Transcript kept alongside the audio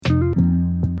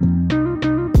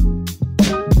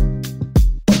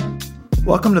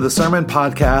Welcome to the Sermon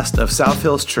Podcast of South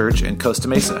Hills Church in Costa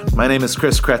Mesa. My name is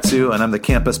Chris Kretzu, and I'm the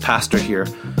campus pastor here.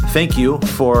 Thank you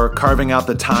for carving out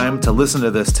the time to listen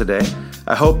to this today.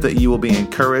 I hope that you will be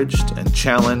encouraged and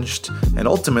challenged, and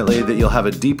ultimately that you'll have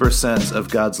a deeper sense of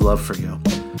God's love for you.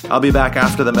 I'll be back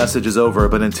after the message is over,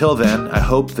 but until then, I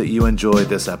hope that you enjoy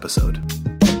this episode.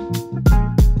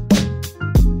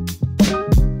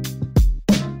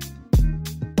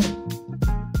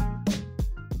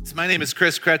 My name is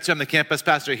Chris Kretzu. I'm the campus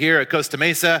pastor here at Costa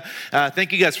Mesa.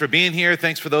 Thank you guys for being here.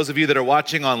 Thanks for those of you that are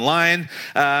watching online.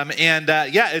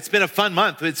 It's been a fun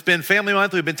month. It's been Family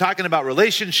Month. We've been talking about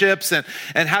relationships and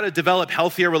how to develop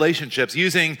healthier relationships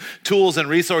using tools and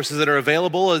resources that are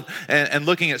available and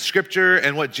looking at Scripture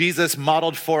and what Jesus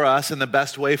modeled for us and the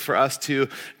best way for us to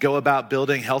go about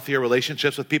building healthier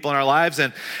relationships with people in our lives.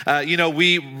 And,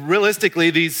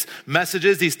 these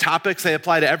messages, these topics, they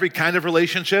apply to every kind of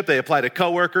relationship. They apply to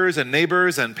coworkers and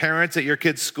neighbors and parents at your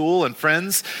kids' school and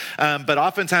friends. But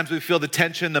oftentimes we feel the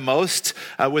tension the most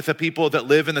with the people that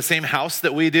live in the same house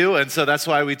that we do. And so that's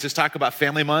why we just talk about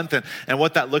Family Month and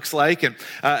what that looks like.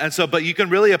 But you can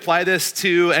really apply this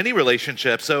to any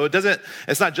relationship. So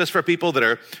it's not just for people that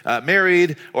are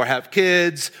married or have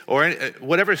kids or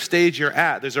whatever stage you're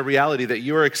at. There's a reality that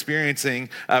you are experiencing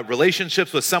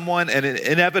relationships with someone, and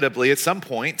inevitably at some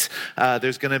point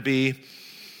there's going to be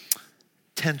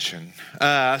tension.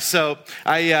 One of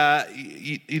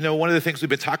the things we've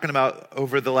been talking about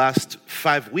over the last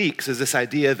 5 weeks is this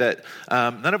idea that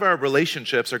none of our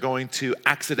relationships are going to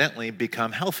accidentally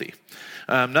become healthy.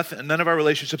 None of our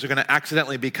relationships are going to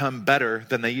accidentally become better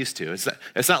than they used to.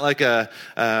 It's not like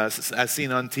as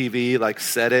seen on TV, like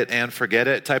set it and forget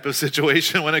it type of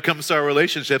situation when it comes to our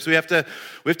relationships. We have to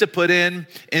put in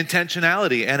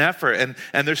intentionality and effort,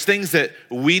 and there's things that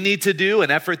we need to do,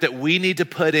 and effort that we need to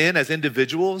put in as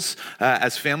individuals,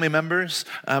 as family members,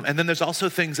 and then there's also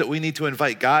things that we need to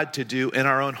invite God to do in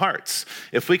our own hearts.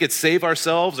 If we could save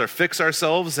ourselves or fix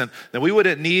ourselves, then we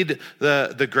wouldn't need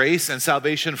the grace and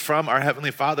salvation from our Heavenly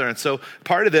Father. And so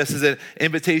part of this is an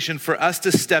invitation for us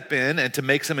to step in and to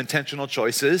make some intentional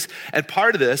choices. And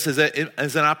part of this is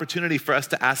an opportunity for us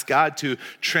to ask God to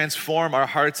transform our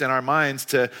hearts and our minds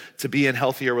to be in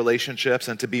healthier relationships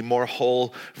and to be more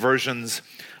whole versions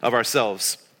of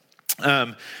ourselves.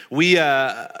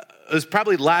 It was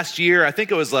probably last year. I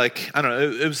think it was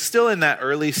it was still in that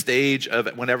early stage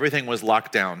of when everything was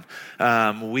locked down.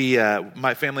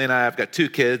 My family and I've got 2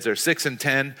 kids. They're 6 and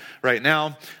 10 right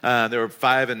now. They were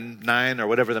 5 and 9 or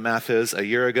whatever the math is a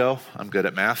year ago. I'm good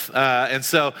at math.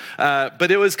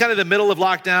 But it was kind of the middle of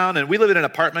lockdown, and we live in an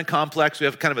apartment complex. We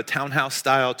have kind of a townhouse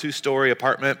style 2-story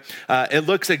apartment. It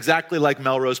looks exactly like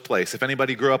Melrose Place. If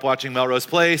anybody grew up watching Melrose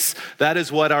Place, that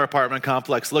is what our apartment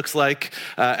complex looks like.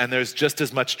 And there's just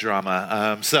as much drama.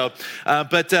 So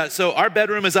our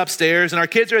bedroom is upstairs, and our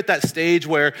kids are at that stage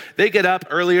where they get up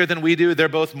earlier than we do. They're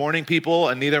both morning people,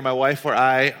 and neither my wife or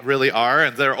I really are.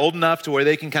 And they're old enough to where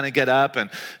they can kind of get up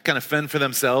and kind of fend for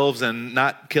themselves and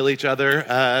not kill each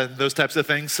other, those types of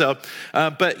things.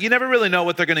 But you never really know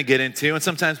what they're going to get into. And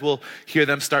sometimes we'll hear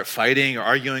them start fighting or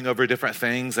arguing over different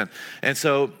things. And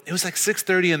so it was like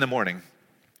 6:30 in the morning,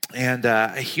 and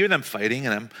I hear them fighting,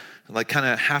 and I'm like kind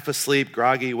of half asleep,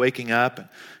 groggy, waking up, and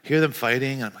hear them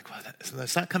fighting. And I'm like, well,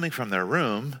 that's not coming from their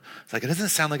room. It's like, it doesn't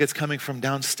sound like it's coming from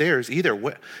downstairs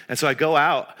either. And so I go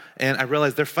out and I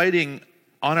realize they're fighting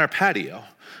on our patio,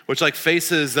 which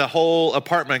faces the whole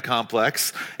apartment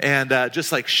complex, and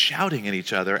just shouting at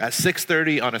each other at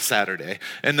 6:30 on a Saturday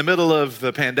in the middle of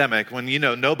the pandemic when,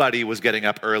 nobody was getting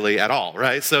up early at all,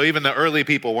 right? So even the early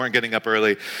people weren't getting up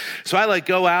early. So I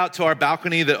go out to our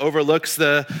balcony that overlooks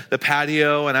the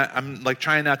patio, and I'm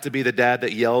trying not to be the dad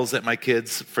that yells at my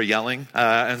kids for yelling.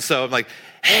 And so I'm like,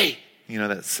 hey,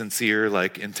 that sincere,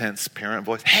 intense parent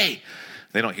voice, hey.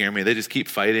 They don't hear me. They just keep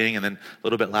fighting, and then a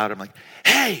little bit louder, I'm like,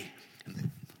 hey.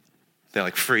 And they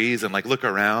freeze and look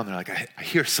around. They're like, I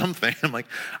hear something. I'm like,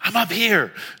 I'm up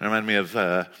here. It reminded me of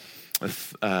the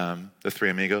Three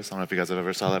Amigos. I don't know if you guys have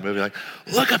ever saw that movie.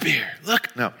 Look up here.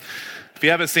 Look. No. If you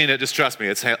haven't seen it, just trust me.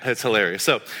 It's hilarious.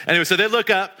 So anyway, so they look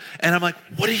up, and I'm like,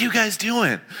 what are you guys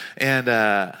doing? And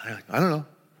they're like, I don't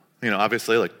know.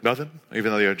 Obviously, nothing.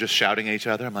 Even though they're just shouting at each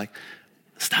other. I'm like,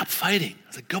 stop fighting. I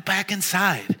was like, go back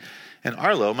inside. And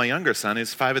Arlo, my younger son,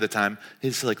 who's 5 at the time,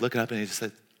 he's looking up and he just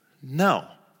said, no.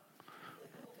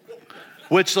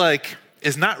 Which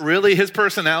is not really his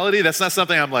personality. That's not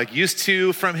something I'm used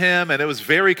to from him. And it was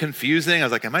very confusing. I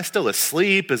was like, am I still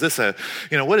asleep? Is this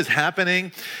what is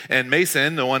happening? And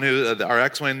Mason, the one who, our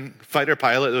X-Wing fighter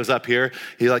pilot that was up here,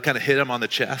 he kind of hit him on the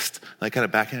chest, kind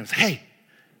of back in. He was, hey,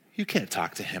 you can't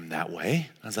talk to him that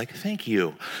way. I was like, thank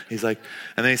you. He's like,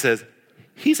 and then he says,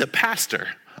 he's a pastor.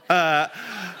 And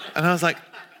I was like,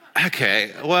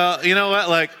 okay, well, you know what?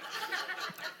 Like,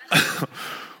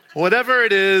 whatever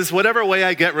it is, whatever way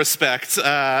I get respect,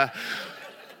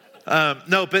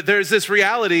 no, but there's this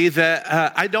reality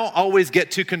that I don't always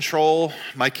get to control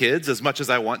my kids as much as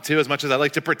I want to, as much as I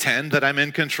like to pretend that I'm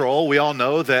in control. We all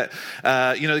know that,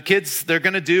 the kids, they're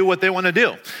going to do what they want to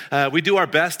do. We do our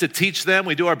best to teach them.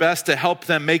 We do our best to help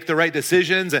them make the right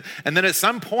decisions. And then at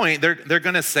some point, they're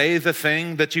going to say the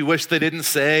thing that you wish they didn't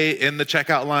say in the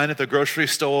checkout line at the grocery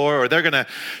store, or they're going to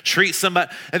treat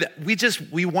somebody. And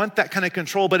we want that kind of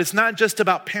control, but it's not just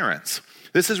about parents.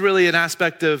 This is really an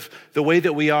aspect of the way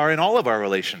that we are in all of our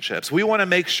relationships. We want to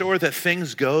make sure that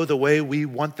things go the way we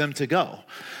want them to go.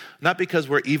 Not because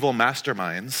we're evil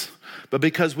masterminds, but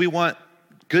because we want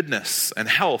goodness and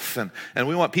health, and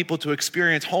we want people to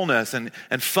experience wholeness and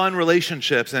fun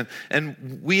relationships.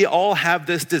 And we all have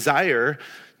this desire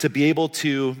to be able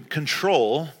to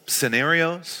control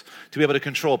scenarios, to be able to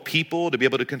control people, to be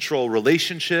able to control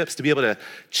relationships, to be able to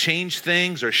change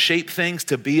things or shape things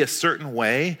to be a certain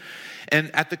way.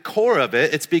 And at the core of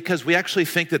it, it's because we actually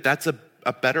think that that's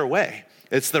a better way.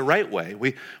 It's the right way.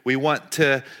 We want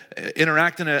to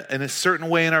interact in a certain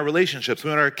way in our relationships. We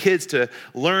want our kids to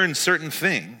learn certain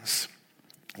things.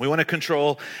 We want to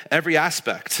control every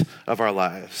aspect of our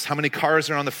lives. How many cars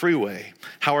are on the freeway?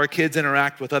 How our kids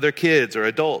interact with other kids or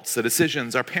adults, the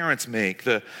decisions our parents make,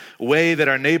 the way that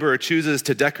our neighbor chooses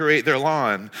to decorate their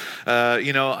lawn,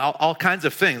 all kinds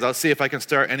of things. I'll see if I can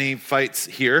start any fights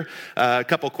here. A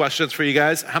couple questions for you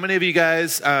guys. How many of you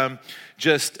guys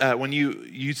when you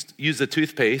use the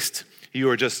toothpaste, you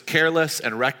are just careless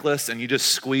and reckless, and you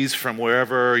just squeeze from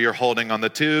wherever you're holding on the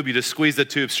tube? You just squeeze the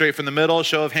tube straight from the middle.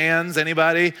 Show of hands,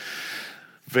 anybody?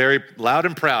 Very loud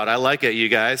and proud. I like it, you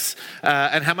guys.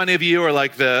 And how many of you are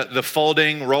like the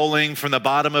folding, rolling from the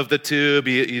bottom of the tube?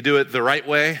 You do it the right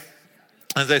way,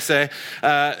 as they say.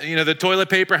 The toilet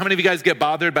paper. How many of you guys get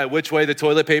bothered by which way the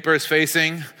toilet paper is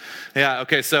facing? Yeah,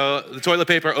 okay, so the toilet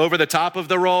paper over the top of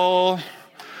the roll.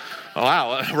 Oh,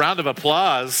 wow, a round of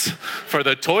applause for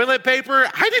the toilet paper.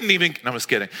 I'm just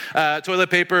kidding. Toilet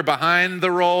paper behind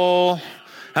the roll.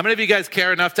 How many of you guys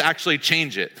care enough to actually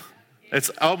change it?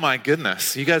 Oh my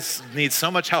goodness, you guys need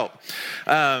so much help.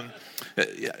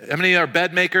 How many are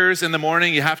bed makers in the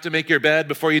morning? You have to make your bed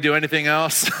before you do anything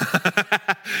else.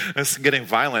 It's getting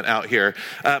violent out here.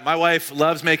 My wife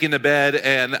loves making the bed,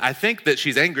 and I think that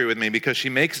she's angry with me because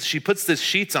she puts the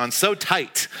sheets on so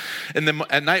tight. And then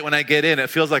at night when I get in, it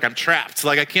feels like I'm trapped.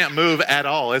 Like I can't move at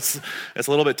all. It's a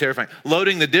little bit terrifying.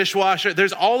 Loading the dishwasher.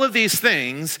 There's all of these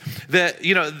things that,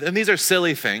 and these are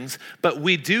silly things, but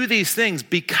we do these things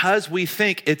because we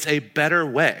think it's a better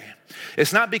way.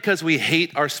 It's not because we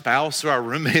hate our spouse or our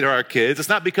roommate or our kids. It's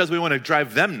not because we want to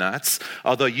drive them nuts,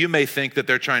 although you may think that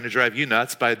they're trying to drive you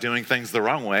nuts by doing things the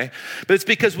wrong way. But it's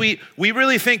because we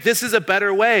really think this is a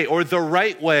better way, or the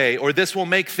right way, or this will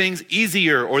make things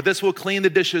easier, or this will clean the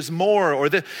dishes more, or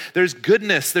there's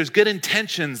goodness, there's good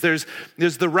intentions, there's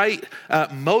the right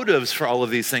motives for all of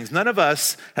these things. None of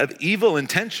us have evil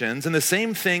intentions, and the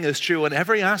same thing is true in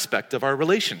every aspect of our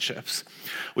relationships.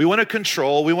 We want to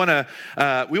control, we want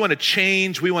to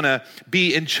change, we want to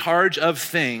be in charge of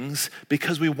things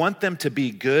because we want them to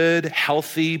be good,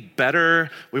 healthy, better.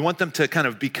 We want them to kind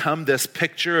of become this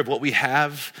picture of what we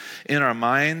have in our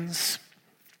minds.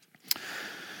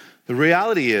 The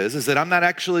reality is that I'm not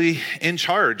actually in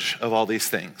charge of all these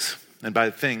things. And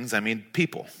by things, I mean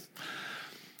people.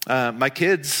 My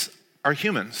kids are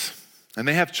humans. And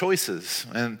they have choices,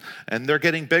 and they're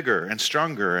getting bigger and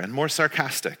stronger and more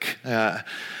sarcastic.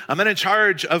 I'm not in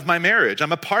charge of my marriage.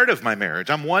 I'm a part of my marriage.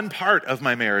 I'm one part of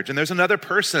my marriage, and there's another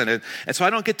person, and so I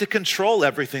don't get to control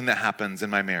everything that happens in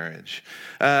my marriage.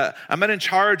 I'm not in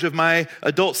charge of my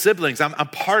adult siblings. I'm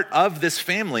part of this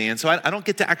family, and so I don't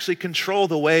get to actually control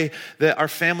the way that our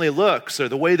family looks or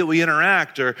the way that we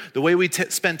interact or the way we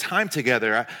spend time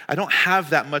together. I don't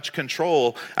have that much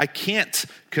control. I can't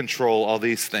control all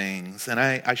these things, and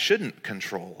I shouldn't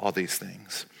control all these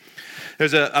things.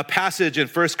 There's a passage in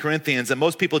 1 Corinthians that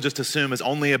most people just assume is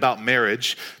only about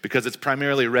marriage because it's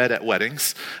primarily read at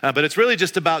weddings. But it's really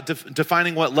just about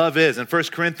defining what love is. In 1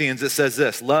 Corinthians, it says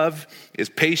this: love is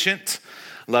patient,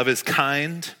 love is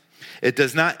kind, it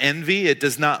does not envy, it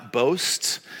does not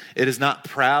boast, it is not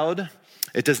proud,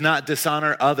 it does not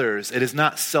dishonor others, it is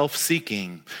not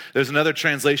self-seeking. There's another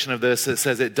translation of this that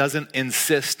says it doesn't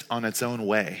insist on its own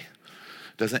way.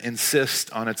 Doesn't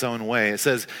insist on its own way. It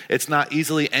says it's not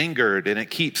easily angered, and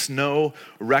it keeps no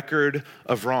record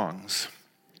of wrongs.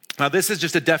 Now, this is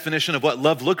just a definition of what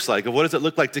love looks like, of what does it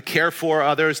look like to care for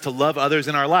others, to love others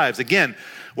in our lives. Again,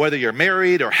 whether you're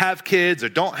married or have kids or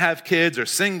don't have kids or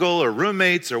single or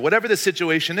roommates or whatever the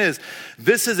situation is,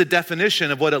 this is a definition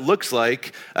of what it looks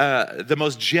like, the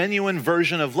most genuine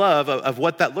version of love, of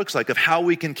what that looks like, of how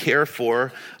we can care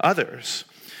for others.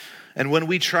 And when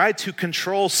we try to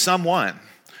control someone,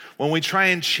 when we try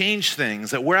and change things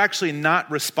that we're actually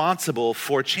not responsible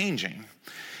for changing,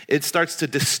 it starts to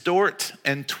distort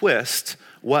and twist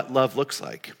what love looks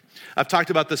like. I've talked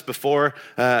about this before,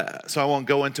 so I won't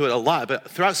go into it a lot,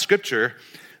 but throughout Scripture,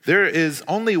 there is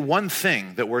only one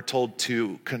thing that we're told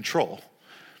to control: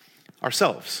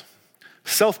 ourselves.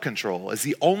 Self-control is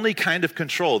the only kind of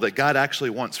control that God actually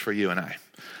wants for you and I.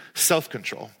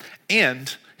 Self-control.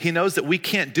 And He knows that we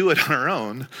can't do it on our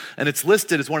own, and it's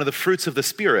listed as one of the fruits of the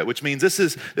Spirit, which means this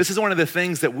is one of the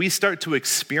things that we start to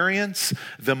experience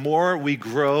the more we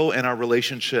grow in our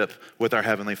relationship with our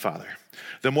Heavenly Father.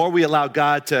 The more we allow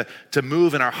God to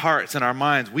move in our hearts and our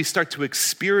minds, we start to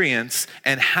experience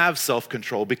and have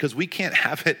self-control, because we can't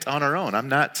have it on our own. I'm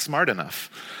not smart enough.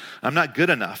 I'm not good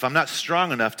enough. I'm not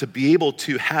strong enough to be able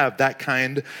to have that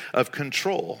kind of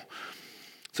control.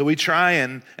 So we try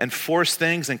and force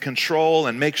things and control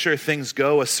and make sure things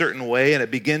go a certain way, and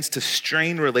it begins to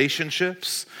strain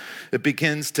relationships. It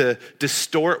begins to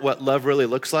distort what love really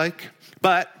looks like.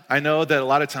 But I know that a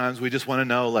lot of times we just want to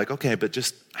know, like, okay, but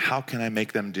just how can I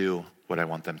make them do what I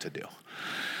want them to do?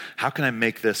 How can I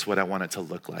make this what I want it to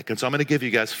look like? And so I'm going to give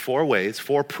you guys 4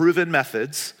 proven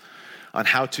methods on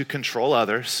how to control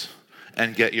others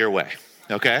and get your way,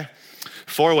 okay?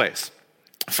 4 ways.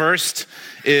 First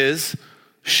is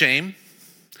shame.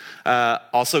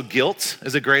 Also, guilt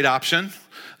is a great option.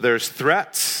 There's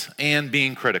threats and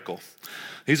being critical.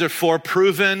 These are 4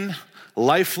 proven,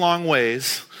 lifelong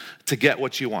ways to get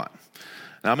what you want.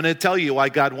 Now, I'm going to tell you why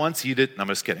God wants you to. No, I'm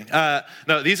just kidding.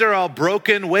 No, these are all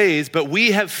broken ways, but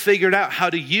we have figured out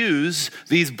how to use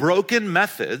these broken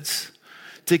methods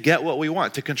to get what we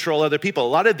want, to control other people. A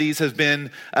lot of these have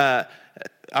been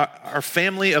our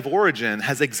family of origin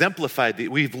has exemplified.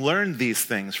 We've learned these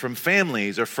things from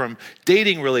families or from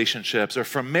dating relationships or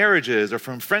from marriages or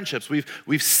from friendships.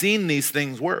 We've seen these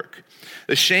things work.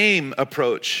 The shame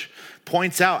approach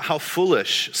points out how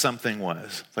foolish something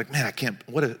was. It's like, man, I can't,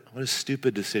 what a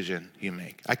stupid decision you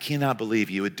make. I cannot believe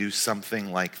you would do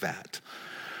something like that.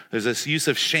 There's this use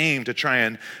of shame to try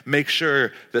and make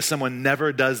sure that someone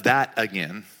never does that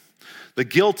again. The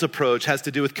guilt approach has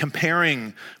to do with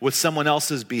comparing with someone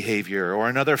else's behavior or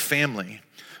another family.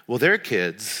 Well, their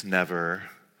kids never,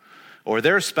 or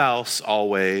their spouse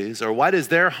always, or why does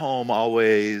their home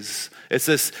always? It's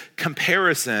this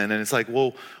comparison, and it's like,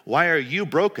 well, why are you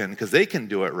broken? Because they can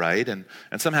do it right, and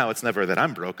somehow it's never that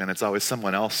I'm broken. It's always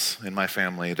someone else in my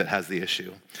family that has the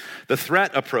issue. The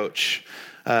threat approach,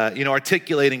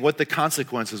 articulating what the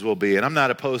consequences will be. And I'm not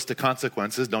opposed to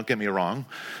consequences, don't get me wrong.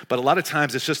 But a lot of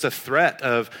times it's just a threat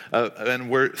and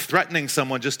we're threatening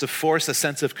someone just to force a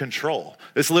sense of control.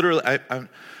 It's literally,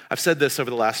 I've said this over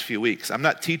the last few weeks. I'm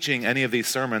not teaching any of these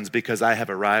sermons because I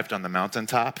have arrived on the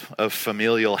mountaintop of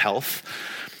familial health.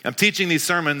 I'm teaching these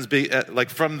sermons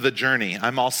from the journey.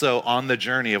 I'm also on the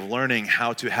journey of learning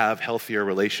how to have healthier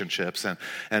relationships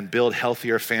and build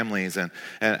healthier families. And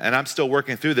I'm still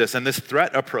working through this. And this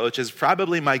threat approach is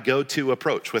probably my go-to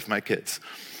approach with my kids.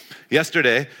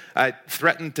 Yesterday, I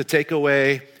threatened to take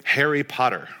away Harry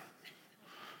Potter.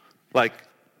 Like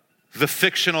the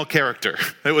fictional character.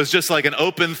 It was just like an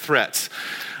open threat.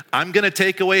 I'm going to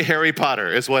take away Harry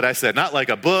Potter is what I said. Not like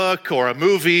a book or a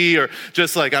movie or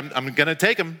just like I'm going to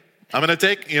take him. I'm going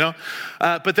to take,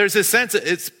 But there's this sense,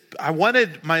 I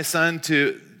wanted my son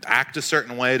to act a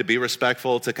certain way, to be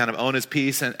respectful, to kind of own his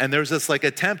peace. And there's this like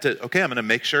attempt at, okay, I'm going to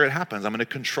make sure it happens. I'm going to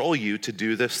control you to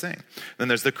do this thing. Then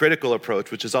there's the critical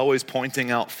approach, which is always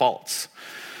pointing out faults.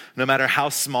 No matter how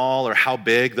small or how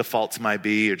big the faults might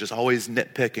be, you're just always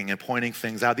nitpicking and pointing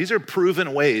things out. These are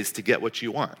proven ways to get what you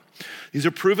want. These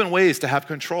are proven ways to have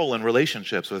control in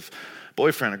relationships with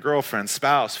boyfriend or girlfriend,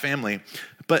 spouse, family.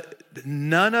 But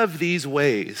none of these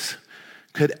ways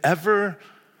could ever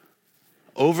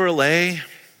overlay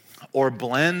or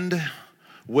blend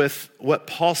with what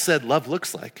Paul said love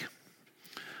looks like.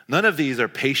 None of these are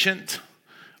patient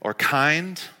or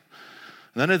kind.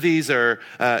 None of these are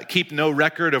keep no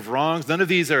record of wrongs. None of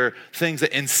these are things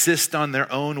that insist on their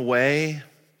own way.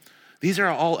 These are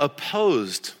all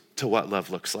opposed to what love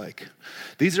looks like.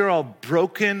 These are all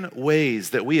broken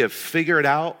ways that we have figured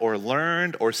out or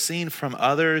learned or seen from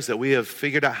others, that we have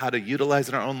figured out how to utilize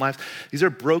in our own lives. These are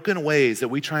broken ways that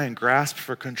we try and grasp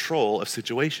for control of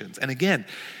situations. And again,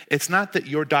 it's not that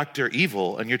you're Dr.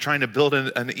 Evil and you're trying to build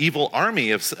an evil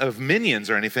army of minions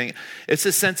or anything. It's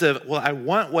a sense of, well, I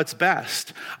want what's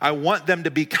best. I want them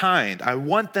to be kind. I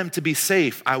want them to be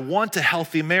safe. I want a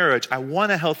healthy marriage. I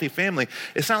want a healthy family.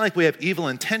 It's not like we have evil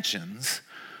intentions,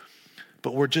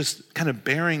 but we're just kind of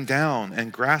bearing down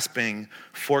and grasping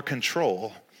for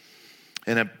control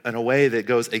in a way that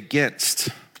goes against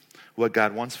what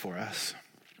God wants for us.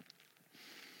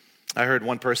 I heard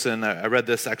one person, I read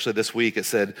this actually this week, it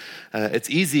said, it's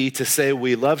easy to say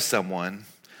we love someone,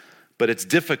 but it's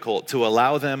difficult to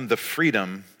allow them the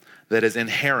freedom that is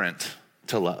inherent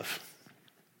to love.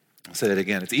 I'll say that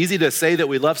again. It's easy to say that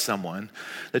we love someone.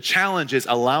 The challenge is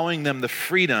allowing them the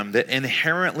freedom that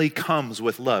inherently comes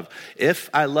with love. If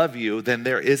I love you, then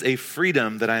there is a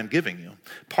freedom that I am giving you.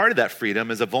 Part of that freedom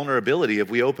is a vulnerability if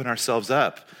we open ourselves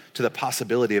up to the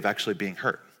possibility of actually being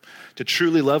hurt. To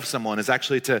truly love someone is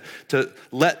actually to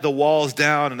let the walls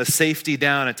down and the safety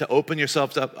down and to open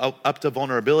yourself up to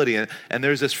vulnerability. And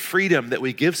there's this freedom that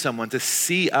we give someone to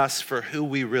see us for who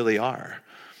we really are.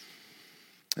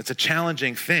 It's a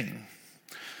challenging thing.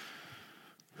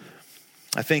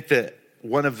 I think that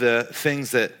one of the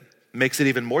things that makes it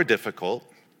even more difficult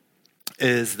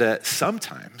is that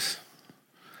sometimes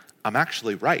I'm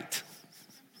actually right.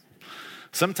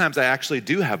 Sometimes I actually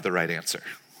do have the right answer.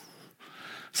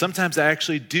 Sometimes I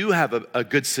actually do have a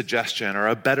good suggestion or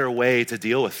a better way to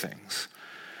deal with things.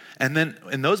 And then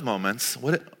in those moments,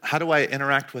 how do I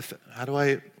interact with it? How do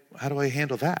I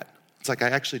handle that? It's like I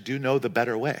actually do know the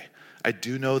better way. I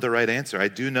do know the right answer. I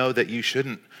do know that you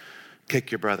shouldn't kick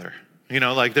your brother. You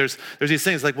know, like there's these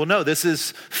things like, well, no, this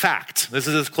is fact. This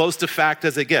is as close to fact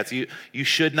as it gets. You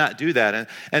should not do that.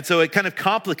 And so it kind of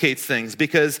complicates things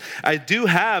because I do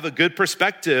have a good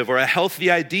perspective or a healthy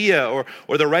idea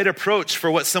or the right approach for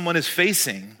what someone is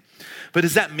facing. But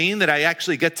does that mean that I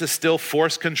actually get to still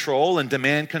force control and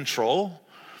demand control?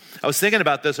 I was thinking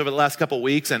about this over the last couple of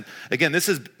weeks. And again, this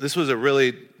was a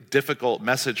really difficult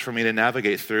message for me to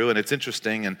navigate through, and it's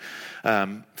interesting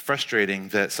and frustrating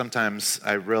that sometimes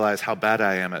I realize how bad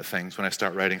I am at things when I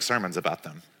start writing sermons about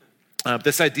them.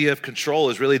 This idea of control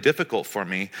is really difficult for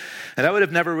me, and I would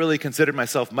have never really considered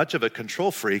myself much of a control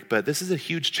freak, but this is a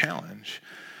huge challenge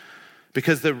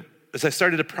because as I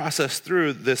started to process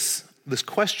through this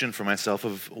question for myself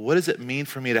of what does it mean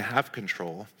for me to have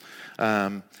control?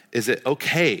 Is it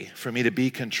okay for me to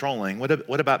be controlling?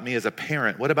 What about me as a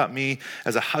parent? What about me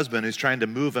as a husband who's trying to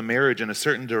move a marriage in a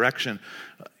certain direction?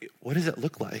 What does it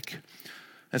look like?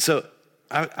 And so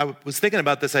I was thinking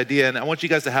about this idea, and I want you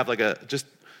guys to have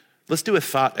let's do a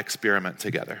thought experiment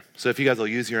together. So if you guys will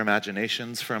use your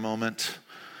imaginations for a moment,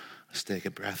 let's take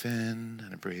a breath in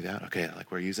and a breathe out. Okay,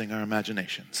 like we're using our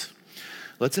imaginations.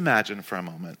 Let's imagine for a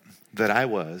moment that I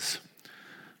was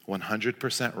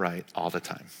 100% right all the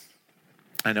time.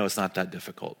 I know it's not that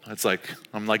difficult. It's like,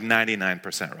 I'm like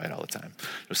 99% right all the time.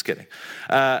 Just kidding.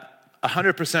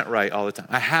 100% right all the time.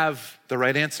 I have the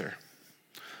right answer.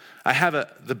 I have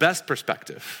the best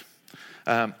perspective.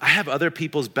 I have other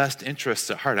people's best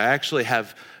interests at heart. I actually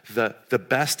have the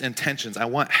best intentions. I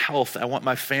want health. I want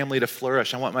my family to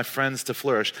flourish. I want my friends to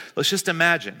flourish. Let's just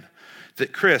imagine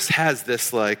that Chris has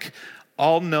this like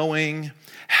all-knowing,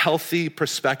 healthy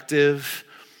perspective.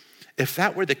 If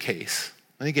that were the case,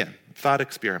 and again, thought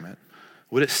experiment,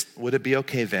 would it be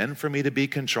okay then for me to be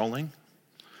controlling?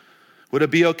 Would it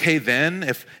be okay then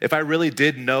if I really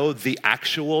did know the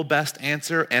actual best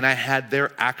answer and I had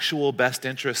their actual best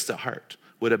interests at heart?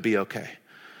 Would it be okay?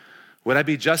 Would I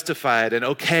be justified and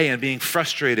okay in being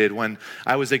frustrated when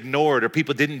I was ignored or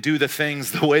people didn't do the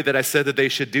things the way that I said that they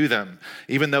should do them,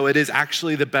 even though it is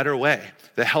actually the better way,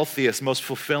 the healthiest, most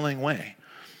fulfilling way?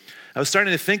 I was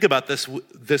starting to think about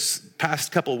this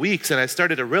past couple weeks, and I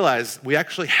started to realize we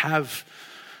actually have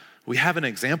an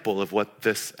example of what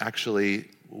this actually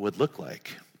would look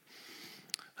like.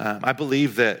 I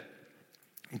believe that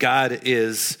God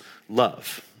is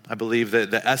love. I believe that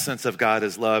the essence of God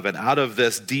is love, and out of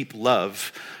this deep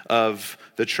love of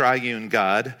the triune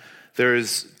God,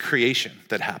 there's creation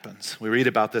that happens. We read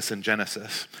about this in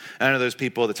Genesis. And I know there's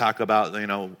people that talk about,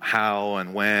 how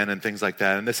and when and things like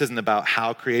that. And this isn't about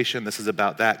how creation, this is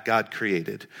about that God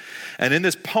created. And in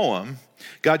this poem,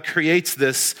 God creates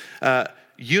this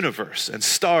universe and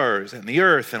stars and the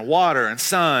earth and water and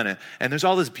sun. And there's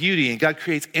all this beauty. And God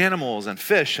creates animals and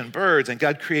fish and birds. And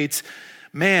God creates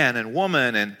man and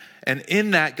woman. And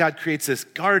in that, God creates this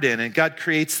garden. And God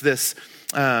creates this,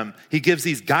 he gives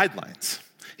these guidelines.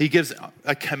 he gives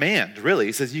a command, really.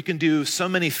 He says, you can do so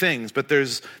many things, but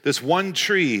there's this one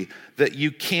tree that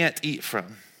you can't eat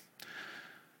from.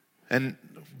 And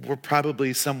we're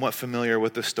probably somewhat familiar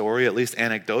with the story, at least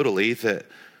anecdotally,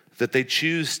 that they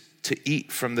choose to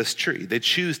eat from this tree. They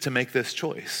choose to make this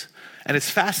choice. And it's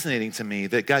fascinating to me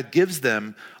that God gives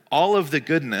them all of the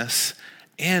goodness,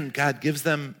 and God gives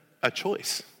them a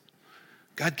choice.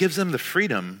 God gives them the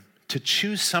freedom to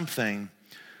choose something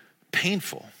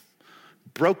painful,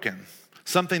 broken,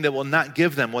 something that will not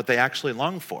give them what they actually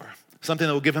long for, something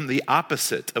that will give them the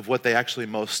opposite of what they actually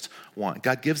most want.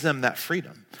 God gives them that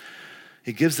freedom.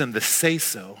 He gives them the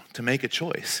say-so to make a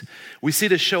choice. We see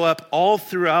this show up all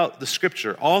throughout the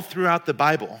scripture, all throughout the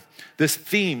Bible. This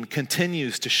theme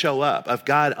continues to show up of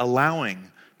God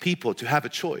allowing people to have a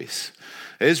choice.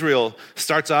 Israel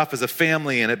starts off as a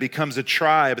family, and it becomes a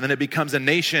tribe, and then it becomes a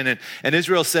nation. And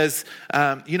Israel says,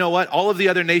 you know what? All of the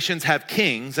other nations have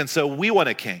kings, and so we want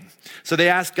a king. So they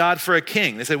ask God for a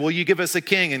king. They say, will you give us a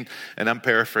king? And I'm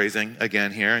paraphrasing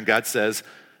again here. And God says,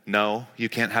 no, you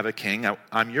can't have a king.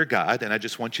 I'm your God, and I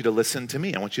just want you to listen to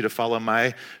me. I want you to follow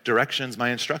my directions, my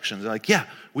instructions. They're like, yeah,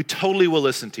 we totally will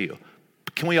listen to you.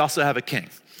 But can we also have a king?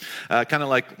 Kind of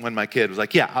like when my kid was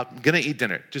like, yeah, I'm going to eat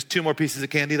dinner. Just 2 more pieces of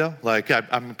candy, though? Like, I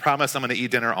promise I'm going to eat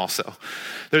dinner also.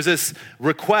 There's this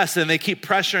request, and they keep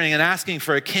pressuring and asking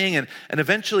for a king, and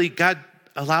eventually God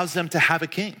allows them to have a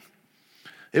king.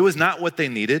 It was not what they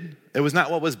needed. It was not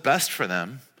what was best for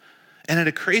them. And in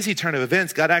a crazy turn of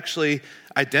events, God actually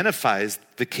identifies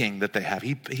the king that they have.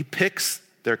 He picks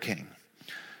their king.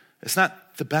 It's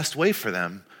not the best way for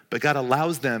them, but God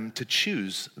allows them to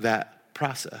choose that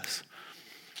process.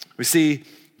 We see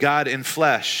God in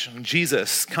flesh.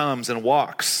 Jesus comes and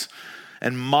walks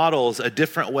and models a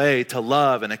different way to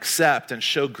love and accept and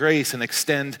show grace and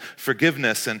extend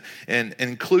forgiveness and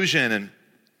inclusion. And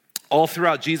all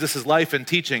throughout Jesus' life and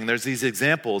teaching, there's these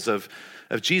examples of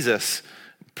Jesus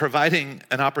providing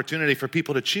an opportunity for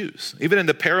people to choose. Even in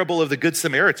the parable of the Good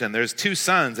Samaritan, there's 2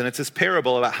 sons, and it's this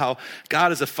parable about how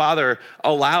God as a father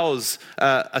allows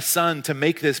a son to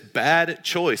make this bad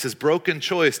choice, this broken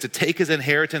choice, to take his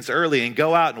inheritance early and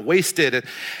go out and waste it.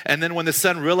 And then when the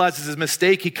son realizes his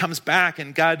mistake, he comes back,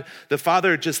 and God, the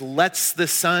father, just lets the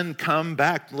son come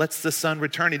back, lets the son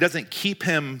return. He doesn't keep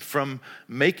him from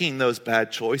making those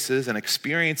bad choices and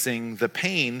experiencing the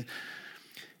pain.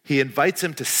 He invites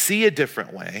him to see a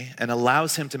different way and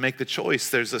allows him to make the choice.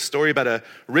 There's a story about a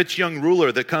rich young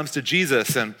ruler that comes to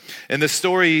Jesus. And in the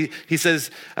story, he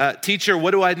says, teacher,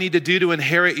 what do I need to do to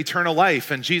inherit eternal life?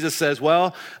 And Jesus says,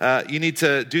 well, you need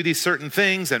to do these certain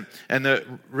things. And the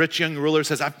rich young ruler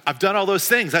says, I've done all those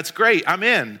things. That's great. I'm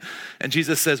in. And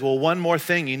Jesus says, well, one more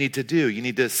thing you need to do. You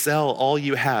need to sell all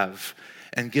you have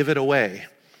and give it away.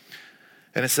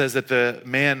 And it says that the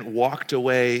man walked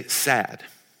away sad.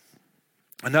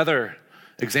 Another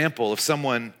example of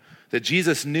someone that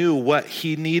Jesus knew what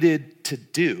he needed to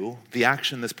do, the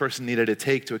action this person needed to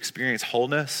take to experience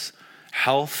wholeness,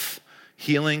 health,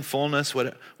 healing, fullness,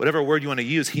 whatever word you want to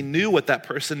use. He knew what that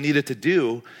person needed to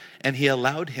do, and he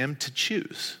allowed him to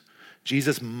choose.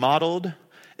 Jesus modeled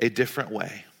a different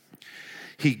way.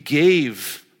 He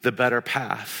gave the better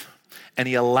path, and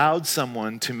he allowed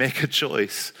someone to make a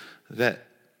choice that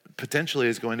potentially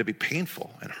is going to be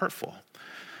painful and hurtful.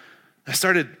 I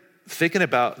started thinking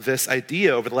about this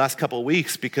idea over the last couple of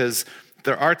weeks because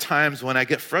there are times when I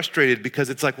get frustrated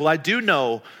because it's like, well, I do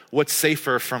know what's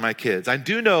safer for my kids. I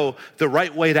do know the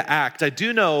right way to act. I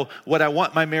do know what I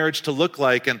want my marriage to look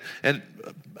like. And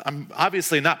I'm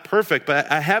obviously not perfect, but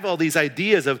I have all these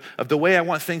ideas of the way I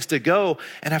want things to go.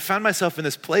 And I found myself in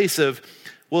this place of,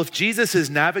 well, if Jesus is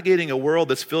navigating a world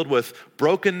that's filled with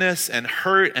brokenness and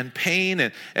hurt and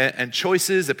pain and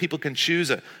choices that people can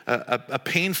choose a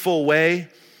painful way,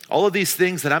 all of these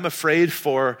things that I'm afraid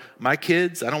for my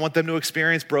kids, I don't want them to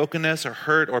experience brokenness or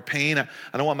hurt or pain. I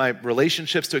don't want my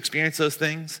relationships to experience those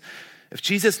things. If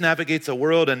Jesus navigates a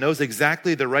world and knows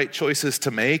exactly the right choices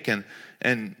to make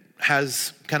and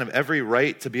has kind of every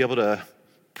right to be able to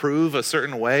prove a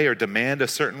certain way or demand a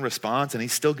certain response, and he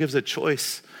still gives a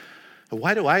choice,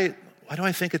 why do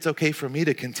I think it's okay for me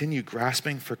to continue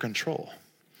grasping for control?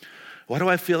 Why do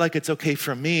I feel like it's okay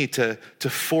for me to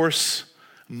force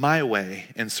my way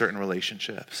in certain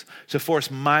relationships, to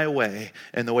force my way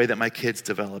in the way that my kids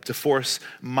develop, to force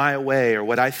my way or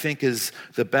what I think is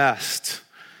the best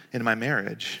in my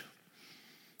marriage?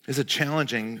 Is a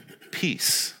challenging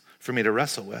piece for me to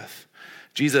wrestle with.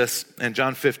 Jesus, in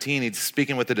John 15, he's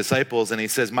speaking with the disciples and he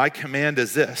says, my command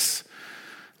is this: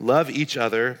 love each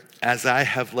other as I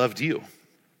have loved you.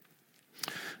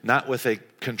 Not with a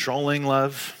controlling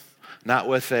love, not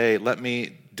with a let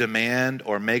me demand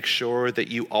or make sure that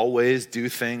you always do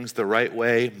things the right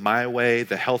way, my way,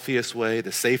 the healthiest way,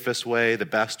 the safest way, the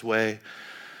best way.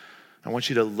 I want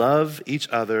you to love each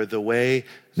other the way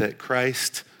that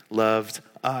Christ loved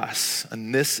us.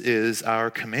 And this is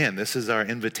our command. This is our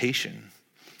invitation.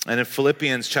 And in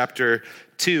Philippians chapter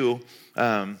 2,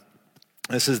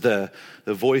 this is the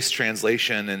Voice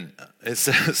translation, and it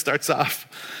starts off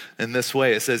in this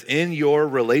way. It says, in your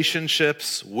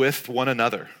relationships with one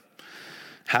another,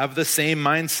 have the same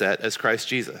mindset as Christ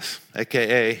Jesus,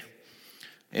 aka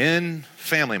in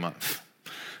Family Month,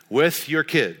 with your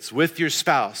kids, with your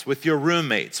spouse, with your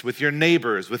roommates, with your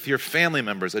neighbors, with your family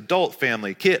members, adult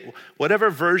family, kid, whatever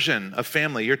version of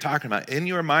family you're talking about, in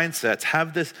your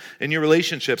mindsets, in your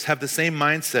relationships, have the same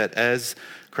mindset as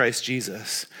Christ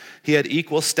Jesus. He had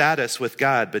equal status with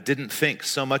God, but didn't think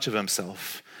so much of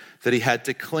himself that he had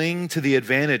to cling to the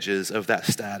advantages of that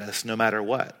status no matter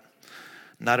what.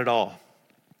 Not at all.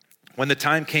 When the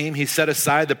time came, he set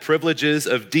aside the privileges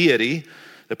of deity,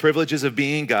 the privileges of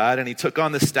being God, and he took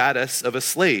on the status of a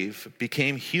slave,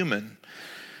 became human.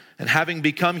 And having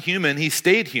become human, he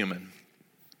stayed human.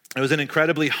 It was an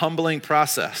incredibly humbling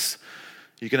process.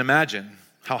 You can imagine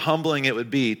how humbling it would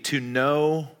be to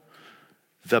know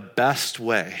the best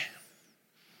way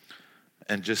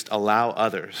and just allow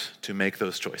others to make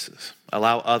those choices,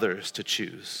 allow others to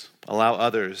choose, allow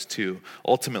others to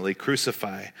ultimately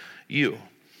crucify you.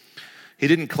 He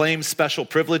didn't claim special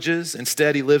privileges.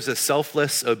 Instead, he lives a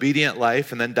selfless, obedient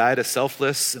life and then died a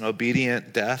selfless and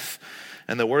obedient death,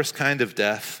 and the worst kind of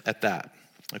death at that,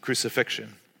 a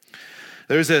crucifixion.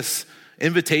 There's this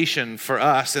invitation for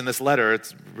us in this letter.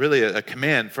 It's really a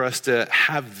command for us to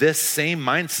have this same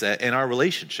mindset in our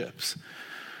relationships.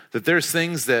 That there's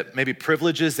things that maybe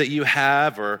privileges that you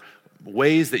have or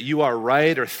ways that you are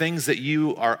right or things that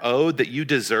you are owed that you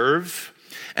deserve.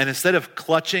 And instead of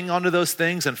clutching onto those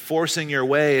things and forcing your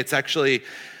way, it's actually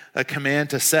a command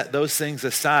to set those things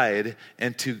aside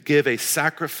and to give a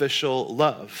sacrificial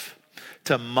love,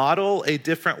 to model a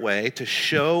different way, to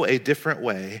show a different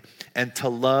way, and to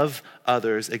love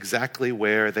others exactly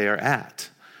where they are at,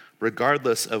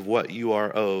 regardless of what you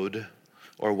are owed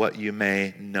or what you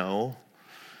may know.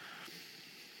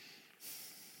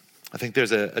 I think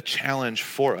there's a challenge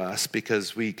for us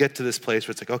because we get to this place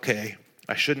where it's like, okay,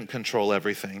 I shouldn't control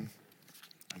everything,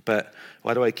 but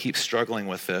why do I keep struggling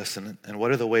with this? And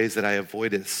what are the ways that I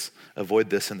avoid this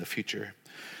in the future?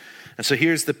 And so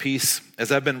here's the piece.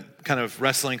 As I've been kind of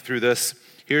wrestling through this,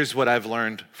 here's what I've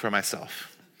learned for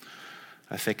myself.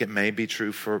 I think it may be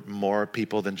true for more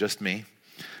people than just me.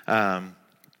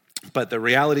 But the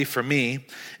reality for me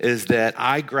is that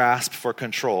I grasp for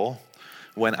control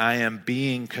when I am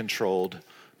being controlled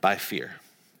by fear.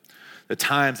 The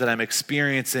times that I'm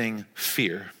experiencing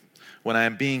fear, when I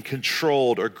am being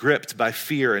controlled or gripped by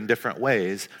fear in different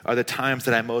ways, are the times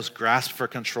that I most grasp for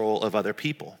control of other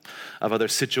people, of other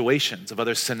situations, of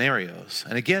other scenarios.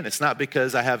 And again, it's not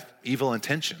because I have evil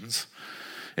intentions.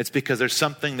 It's because there's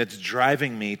something that's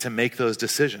driving me to make those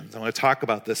decisions. I want to talk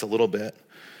about this a little bit.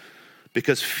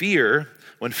 Because fear,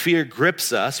 when fear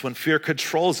grips us, when fear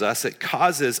controls us, it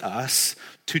causes us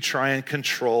to try and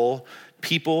control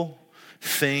people,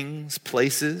 things,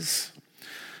 places.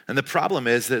 And the problem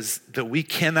is that we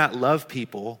cannot love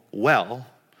people well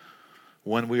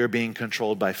when we are being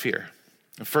controlled by fear.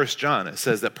 In 1 John, it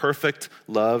says that perfect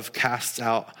love casts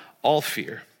out all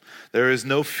fear. There is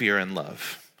no fear in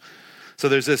love. So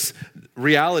there's this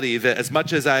reality that as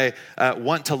much as I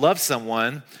want to love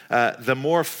someone, the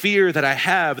more fear that I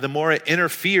have, the more it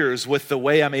interferes with the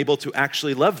way I'm able to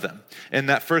actually love them. In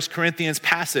that 1 Corinthians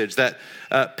passage, that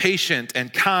patient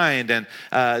and kind and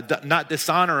not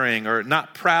dishonoring or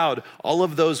not proud, all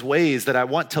of those ways that I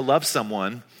want to love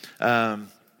someone, it's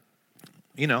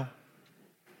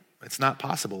not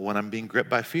possible when I'm being gripped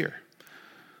by fear.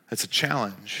 It's a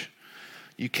challenge.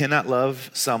 You cannot love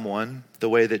someone the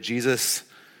way that Jesus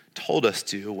told us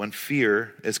to when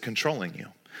fear is controlling you.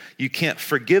 You can't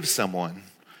forgive someone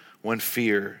when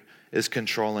fear is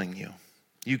controlling you.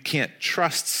 You can't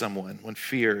trust someone when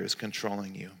fear is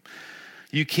controlling you.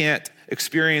 You can't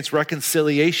experience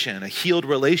reconciliation, a healed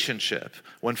relationship,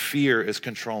 when fear is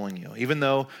controlling you. Even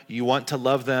though you want to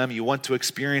love them, you want to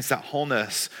experience that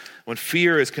wholeness, when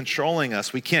fear is controlling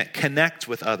us, we can't connect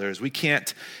with others. We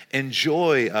can't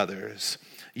enjoy others.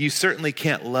 You certainly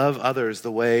can't love others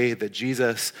the way that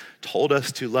Jesus told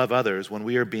us to love others when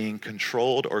we are being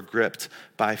controlled or gripped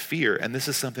by fear. And this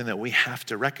is something that we have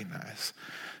to recognize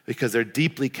because they're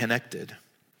deeply connected.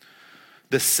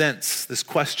 This sense, this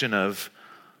question of,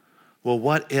 well,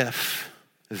 what if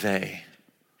they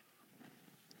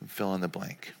fill in the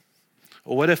blank?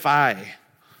 Well, what if I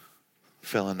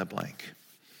fill in the blank?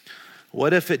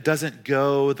 What if it doesn't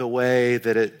go the way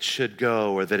that it should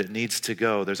go or that it needs to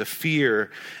go? There's a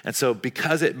fear. And so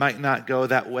because it might not go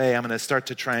that way, I'm going to start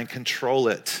to try and control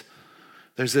it.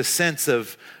 There's this sense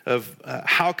of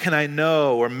how can I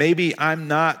know? Or maybe I'm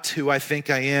not who I think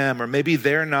I am, or maybe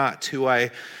they're not who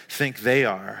I think they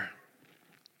are.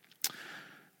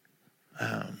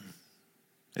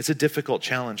 It's a difficult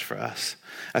challenge for us.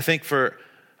 I think for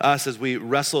us, as we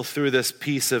wrestle through this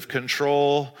piece of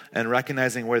control and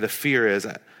recognizing where the fear is,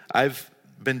 I've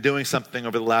been doing something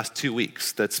over the last 2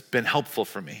 weeks that's been helpful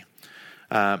for me.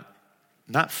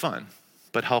 Not fun,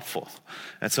 but helpful.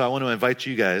 And so I want to invite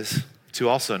you guys to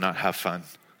also not have fun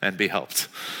and be helped.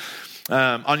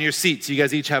 On your seats, you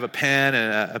guys each have a pen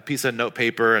and a piece of note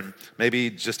paper, and maybe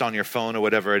just on your phone or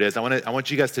whatever it is. I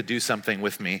want you guys to do something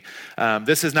with me.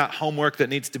 This is not homework that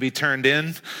needs to be turned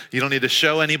in. You don't need to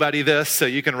show anybody this, so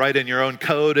you can write in your own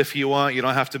code if you want. You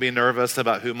don't have to be nervous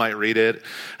about who might read it.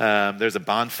 There's a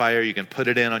bonfire. You can put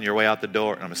it in on your way out the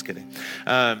door. I'm just kidding.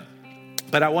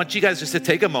 But I want you guys just to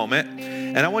take a moment,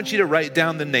 and I want you to write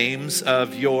down the names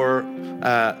of your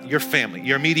family,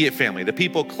 your immediate family, the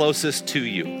people closest to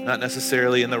you, not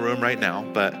necessarily in the room right now,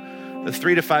 but the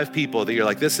 3 to 5 people that you're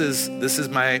like, this is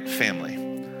my family.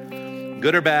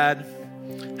 Good or bad,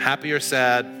 happy or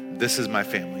sad, this is my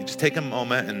family. Just take a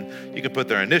moment, and you can put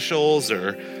their initials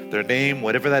or their name,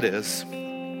 whatever that is.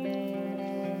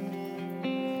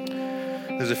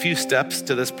 There's a few steps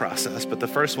to this process, but the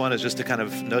first one is just to kind of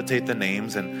notate the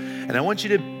names. And I want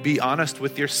you to be honest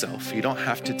with yourself. You don't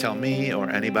have to tell me or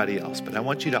anybody else, but I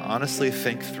want you to honestly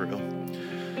think through,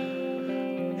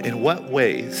 in what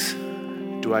ways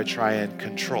do I try and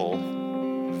control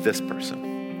this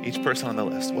person? Each person on the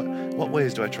list. What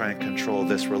ways do I try and control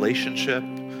this relationship,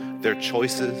 their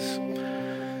choices?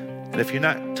 And if you're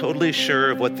not totally sure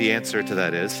of what the answer to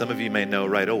that is, some of you may know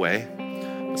right away,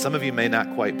 but some of you may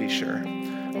not quite be sure.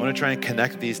 I want to try and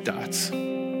connect these dots.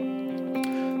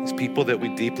 These people that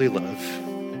we deeply love,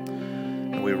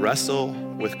 and we wrestle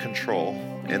with control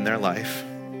in their life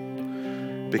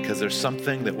because there's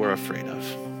something that we're afraid of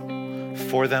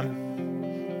for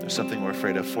them. There's something we're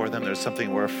afraid of for them. There's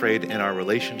something we're afraid in our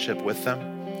relationship with them.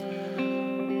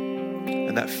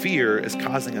 And that fear is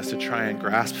causing us to try and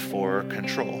grasp for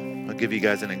control. I'll give you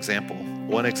guys an example.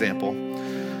 One example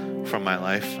from my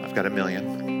life. I've got a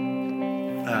million.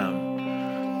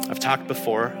 I've talked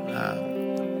before,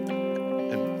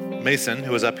 and Mason,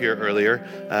 who was up here earlier,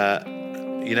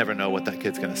 you never know what that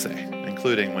kid's going to say,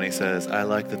 including when he says, I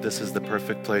like that this is the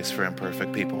perfect place for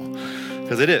imperfect people.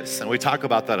 Because it is, and we talk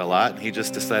about that a lot, and he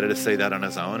just decided to say that on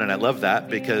his own, and I love that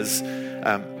because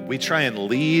we try and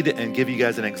lead and give you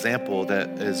guys an example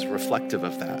that is reflective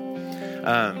of that.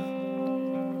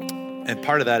 And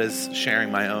part of that is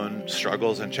sharing my own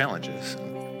struggles and challenges.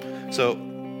 So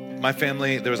my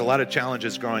family, there was a lot of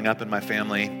challenges growing up in my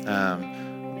family.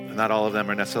 Not all of them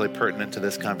are necessarily pertinent to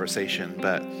this conversation,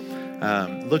 but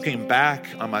looking back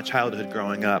on my childhood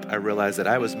growing up, I realized that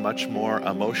I was much more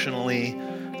emotionally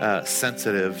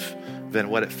sensitive than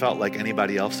what it felt like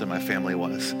anybody else in my family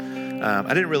was. I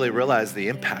didn't really realize the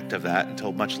impact of that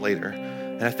until much later.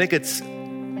 And I think the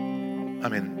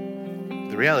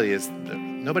reality is that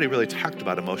nobody really talked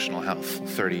about emotional health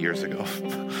 30 years ago.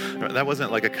 That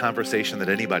wasn't like a conversation that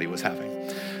anybody was having.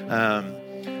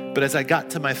 But as I got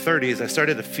to my 30s, I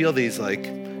started to feel these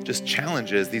just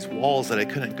challenges, these walls that I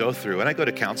couldn't go through. And I go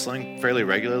to counseling fairly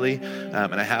regularly,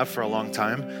 and I have for a long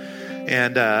time.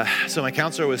 And so my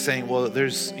counselor was saying, well,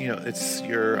 it's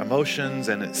your emotions,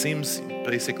 and it seems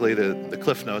basically the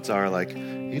cliff notes are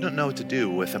you don't know what to do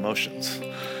with emotions.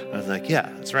 And I was like, yeah,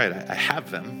 that's right. I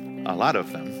have them, a lot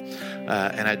of them.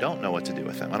 And I don't know what to do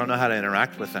with them. I don't know how to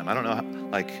interact with them. I don't know,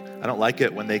 I don't like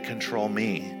it when they control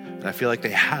me. And I feel like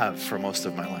they have for most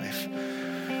of my life.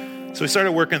 So we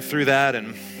started working through that,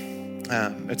 and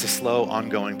it's a slow,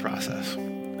 ongoing process.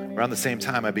 Around the same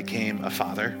time, I became a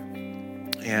father.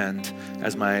 And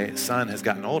as my son has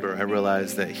gotten older, I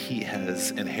realized that he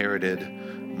has inherited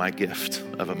my gift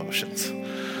of emotions.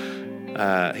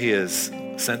 He is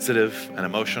sensitive and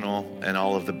emotional in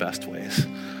all of the best ways.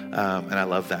 And I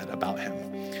love that about him.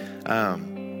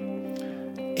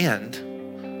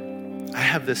 And I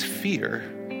have this fear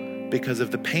because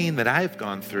of the pain that I've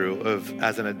gone through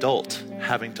as an adult,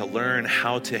 having to learn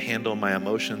how to handle my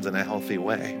emotions in a healthy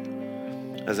way.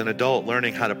 As an adult,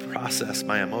 learning how to process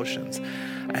my emotions.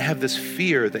 I have this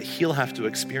fear that he'll have to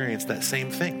experience that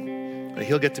same thing. That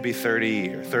he'll get to be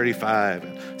 30 or 35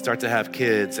 and start to have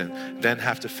kids and then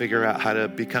have to figure out how to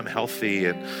become healthy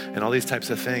and all these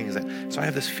types of things. And so I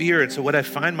have this fear. And so what I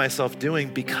find myself doing,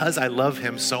 because I love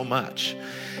him so much,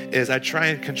 is I try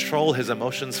and control his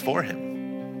emotions for him.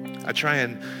 I try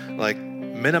and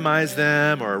minimize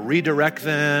them or redirect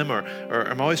them, or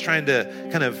I'm always trying to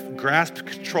kind of grasp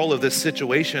control of this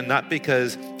situation, not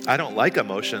because I don't like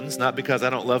emotions, not because I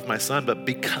don't love my son, but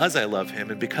because I love him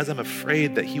and because I'm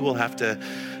afraid that he will have to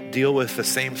deal with the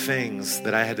same things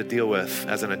that I had to deal with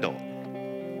as an adult.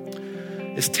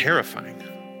 It's terrifying.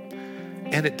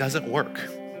 And it doesn't work.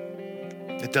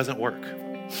 It doesn't work.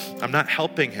 I'm not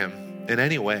helping him in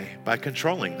any way by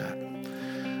controlling that.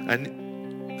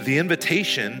 And the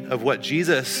invitation of what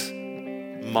Jesus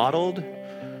modeled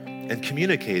and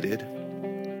communicated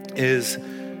is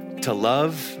to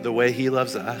love the way he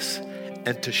loves us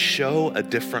and to show a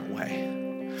different way.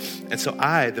 And so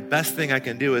the best thing I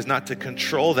can do is not to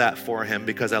control that for him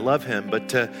because I love him, but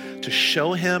to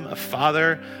show him a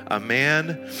father, a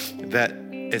man that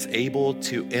is able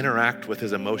to interact with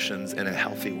his emotions in a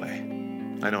healthy way.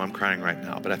 I know I'm crying right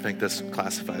now, but I think this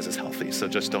classifies as healthy, so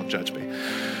just don't judge me.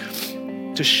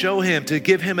 To show him, to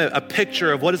give him a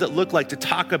picture of what does it look like to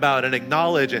talk about and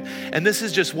acknowledge. And this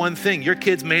is just one thing. Your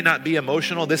kids may not be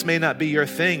emotional. This may not be your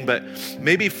thing, but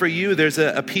maybe for you, there's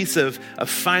a piece of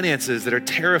finances that are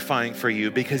terrifying for you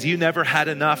because you never had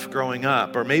enough growing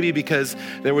up, or maybe because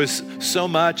there was so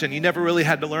much and you never really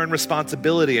had to learn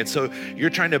responsibility. And so you're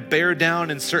trying to bear down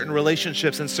in certain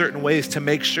relationships in certain ways to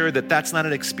make sure that that's not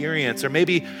an experience. Or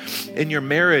maybe in your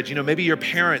marriage, maybe your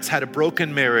parents had a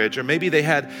broken marriage, or maybe they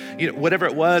had, whatever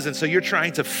it was. And so you're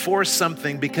trying to force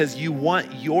something because you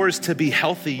want yours to be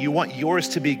healthy. You want yours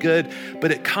to be good,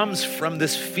 but it comes from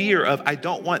this fear of, I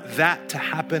don't want that to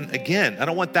happen again. I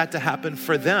don't want that to happen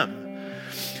for them.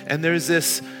 And there's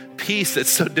this piece that's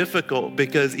so difficult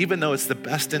because even though it's the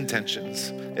best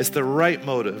intentions, it's the right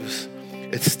motives,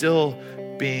 it's still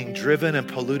being driven and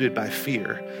polluted by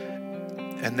fear.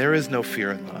 And there is no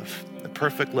fear in love. The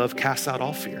perfect love casts out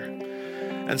all fear.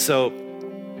 And so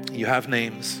you have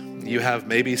names. You have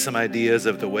maybe some ideas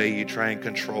of the way you try and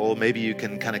control. Maybe you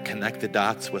can kind of connect the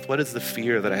dots with what is the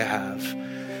fear that I have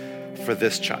for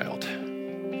this child?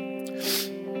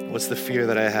 What's the fear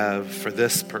that I have for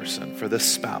this person, for this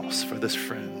spouse, for this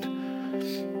friend?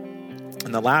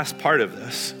 And the last part of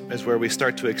this is where we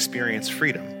start to experience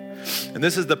freedom. And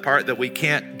this is the part that we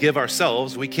can't give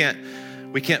ourselves. We can't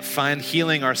find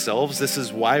healing ourselves. This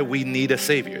is why we need a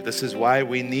Savior. This is why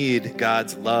we need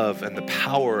God's love and the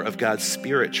power of God's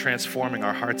Spirit transforming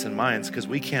our hearts and minds, because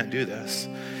we can't do this.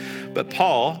 But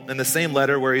Paul, in the same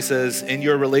letter where he says, in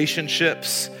your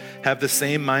relationships, have the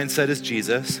same mindset as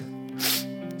Jesus,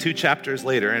 2 chapters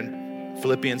later in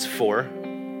Philippians 4,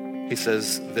 he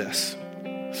says this: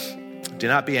 do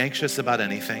not be anxious about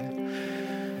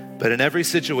anything, but in every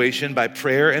situation, by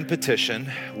prayer and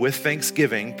petition, with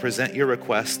thanksgiving, present your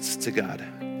requests to God.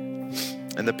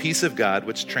 And the peace of God,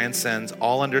 which transcends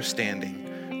all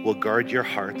understanding, will guard your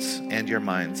hearts and your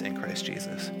minds in Christ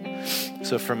Jesus.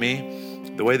 So for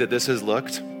me, the way that this has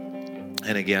looked,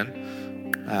 and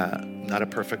again, not a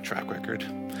perfect track record,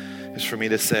 is for me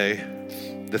to say,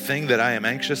 the thing that I am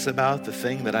anxious about, the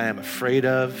thing that I am afraid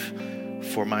of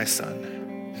for my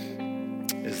son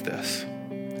is this.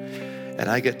 And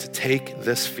I get to take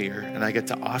this fear and I get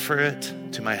to offer it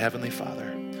to my Heavenly Father.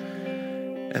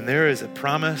 And there is a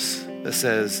promise that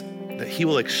says that he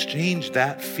will exchange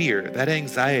that fear, that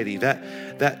anxiety,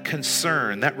 that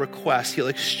concern, that request. He'll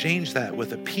exchange that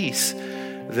with a peace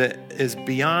that is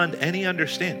beyond any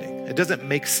understanding. It doesn't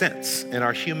make sense in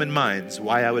our human minds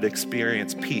why I would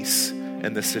experience peace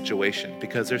in this situation,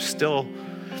 because there's still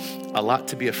a lot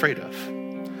to be afraid of.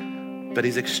 But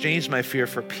he's exchanged my fear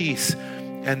for peace.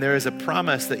 And there is a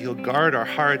promise that he'll guard our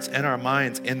hearts and our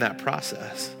minds in that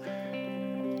process.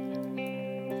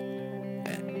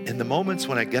 In the moments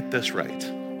when I get this right,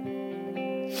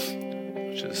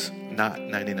 which is not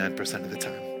 99% of the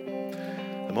time,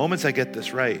 the moments I get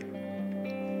this right,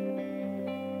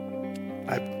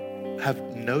 I have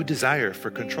no desire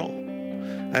for control.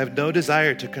 I have no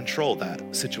desire to control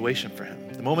that situation for him.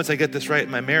 The moments I get this right in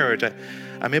my marriage,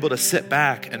 I'm able to sit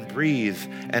back and breathe,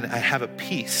 and I have a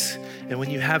peace. And when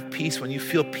you have peace, when you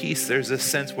feel peace, there's this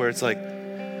sense where it's like,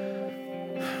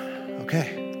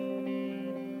 okay.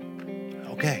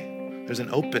 There's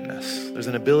an openness. There's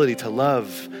an ability to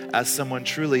love as someone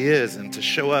truly is and to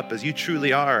show up as you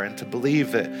truly are and to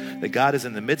believe that God is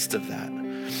in the midst of that.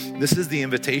 This is the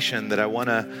invitation that I want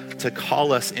to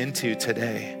call us into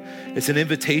today. It's an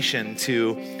invitation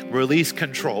to release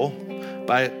control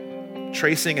by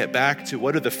tracing it back to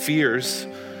what are the fears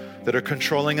that are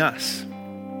controlling us.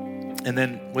 And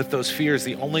then with those fears,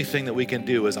 the only thing that we can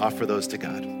do is offer those to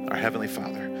God, our Heavenly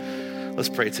Father. Let's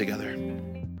pray together.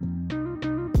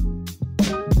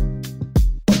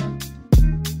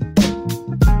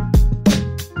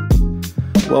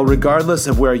 Well, regardless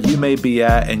of where you may be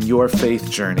at in your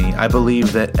faith journey, I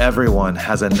believe that everyone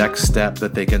has a next step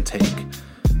that they can take.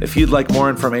 If you'd like more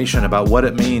information about what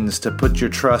it means to put your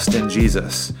trust in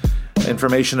Jesus,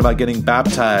 information about getting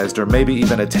baptized, or maybe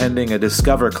even attending a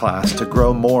Discover class to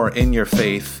grow more in your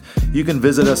faith, you can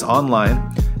visit us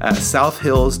online at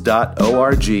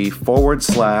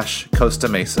southhills.org/Costa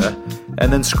Mesa,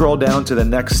 and then scroll down to the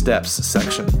Next Steps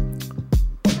section.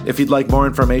 If you'd like more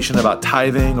information about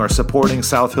tithing or supporting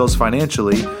South Hills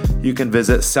financially, you can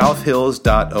visit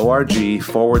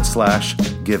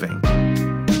southhills.org/giving.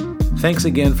 Thanks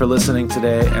again for listening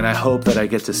today, and I hope that I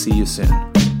get to see you soon.